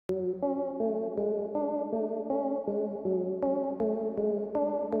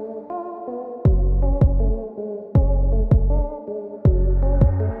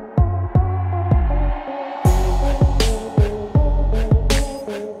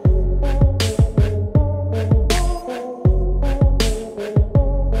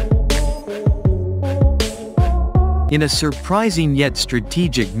In a surprising yet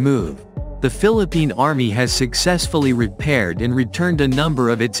strategic move, the Philippine Army has successfully repaired and returned a number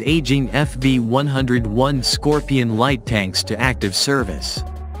of its aging FV101 Scorpion light tanks to active service.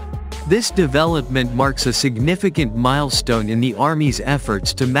 This development marks a significant milestone in the Army's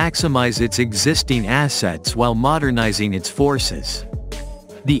efforts to maximize its existing assets while modernizing its forces.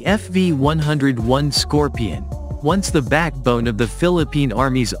 The FV101 Scorpion, once the backbone of the Philippine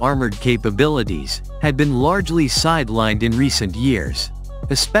Army's armored capabilities, had been largely sidelined in recent years,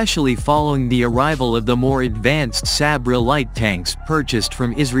 especially following the arrival of the more advanced Sabrah light tanks purchased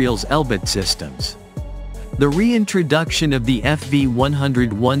from Israel's Elbit systems. The reintroduction of the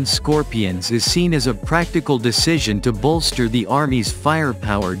FV101 Scorpions is seen as a practical decision to bolster the Army's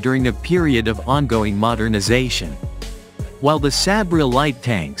firepower during a period of ongoing modernization. While the Sabrah light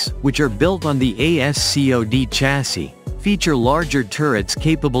tanks, which are built on the ASCOD chassis, feature larger turrets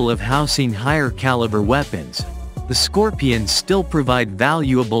capable of housing higher-caliber weapons, the Scorpions still provide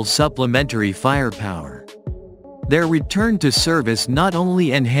valuable supplementary firepower. Their return to service not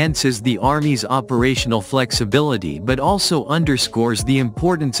only enhances the Army's operational flexibility but also underscores the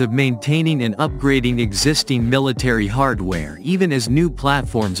importance of maintaining and upgrading existing military hardware even as new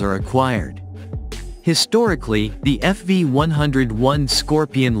platforms are acquired. Historically, the FV101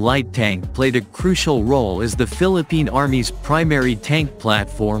 Scorpion light tank played a crucial role as the Philippine Army's primary tank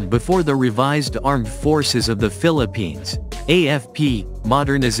platform before the revised Armed Forces of the Philippines (AFP)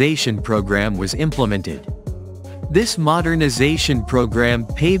 modernization program was implemented. This modernization program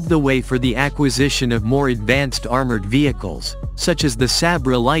paved the way for the acquisition of more advanced armored vehicles, such as the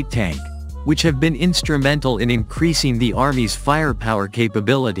Sabrah light tank, which have been instrumental in increasing the Army's firepower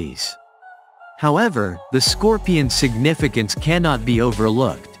capabilities. However, the Scorpion's significance cannot be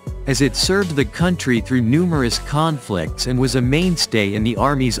overlooked, as it served the country through numerous conflicts and was a mainstay in the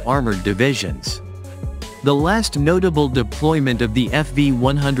Army's armored divisions. The last notable deployment of the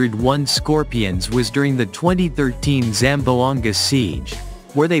FV101 Scorpions was during the 2013 Zamboanga siege,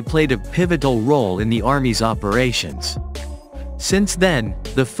 where they played a pivotal role in the Army's operations. Since then,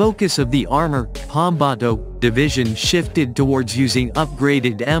 the focus of the Armor Pambato division shifted towards using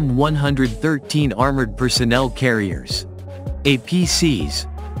upgraded M113 armored personnel carriers (APCs),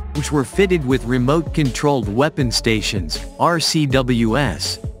 which were fitted with remote-controlled weapon stations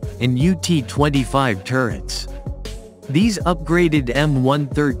 (RCWS) and UT-25 turrets. These upgraded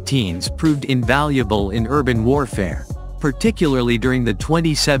M113s proved invaluable in urban warfare, particularly during the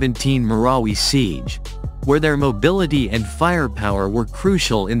 2017 Marawi siege, where their mobility and firepower were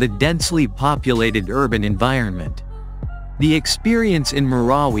crucial in the densely populated urban environment. The experience in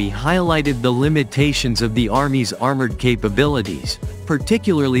Marawi highlighted the limitations of the Army's armored capabilities,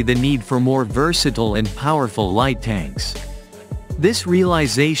 particularly the need for more versatile and powerful light tanks. This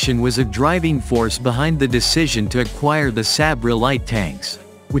realization was a driving force behind the decision to acquire the Sabrah light tanks,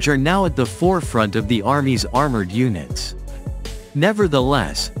 which are now at the forefront of the Army's armored units.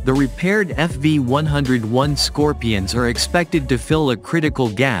 Nevertheless, the repaired FV101 Scorpions are expected to fill a critical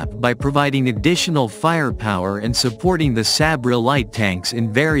gap by providing additional firepower and supporting the Sabrah light tanks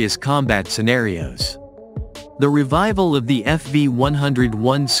in various combat scenarios. The revival of the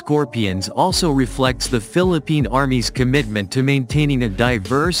FV101 Scorpions also reflects the Philippine Army's commitment to maintaining a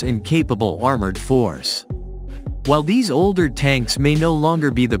diverse and capable armored force. While these older tanks may no longer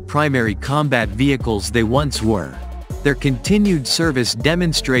be the primary combat vehicles they once were, their continued service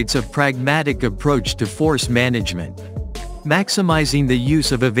demonstrates a pragmatic approach to force management, maximizing the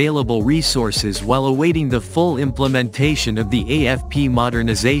use of available resources while awaiting the full implementation of the AFP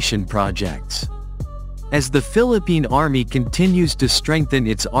modernization projects. As the Philippine Army continues to strengthen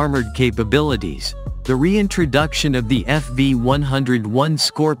its armored capabilities, the reintroduction of the FV101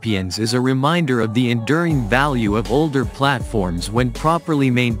 Scorpions is a reminder of the enduring value of older platforms when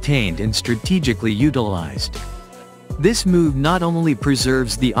properly maintained and strategically utilized. This move not only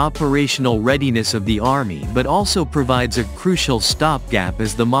preserves the operational readiness of the Army but also provides a crucial stopgap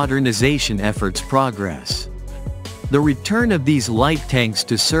as the modernization efforts progress. The return of these light tanks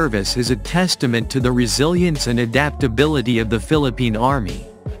to service is a testament to the resilience and adaptability of the Philippine Army,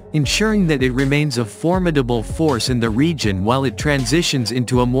 ensuring that it remains a formidable force in the region while it transitions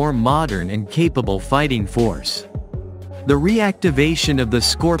into a more modern and capable fighting force. The reactivation of the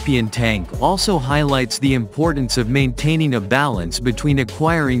Scorpion tank also highlights the importance of maintaining a balance between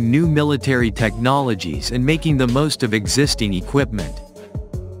acquiring new military technologies and making the most of existing equipment.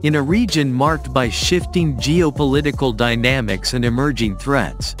 In a region marked by shifting geopolitical dynamics and emerging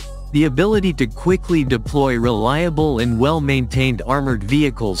threats, the ability to quickly deploy reliable and well-maintained armored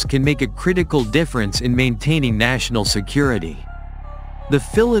vehicles can make a critical difference in maintaining national security. The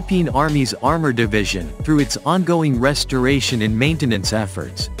Philippine Army's Armor Division, through its ongoing restoration and maintenance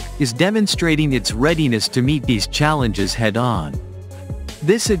efforts, is demonstrating its readiness to meet these challenges head-on.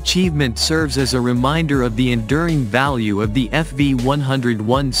 This achievement serves as a reminder of the enduring value of the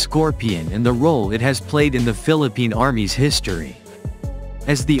FV101 Scorpion and the role it has played in the Philippine Army's history.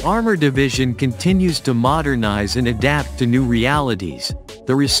 As the Armor Division continues to modernize and adapt to new realities,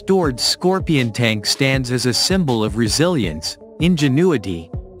 the restored Scorpion tank stands as a symbol of resilience, ingenuity,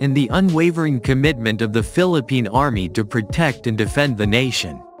 and the unwavering commitment of the Philippine Army to protect and defend the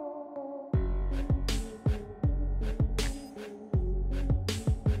nation.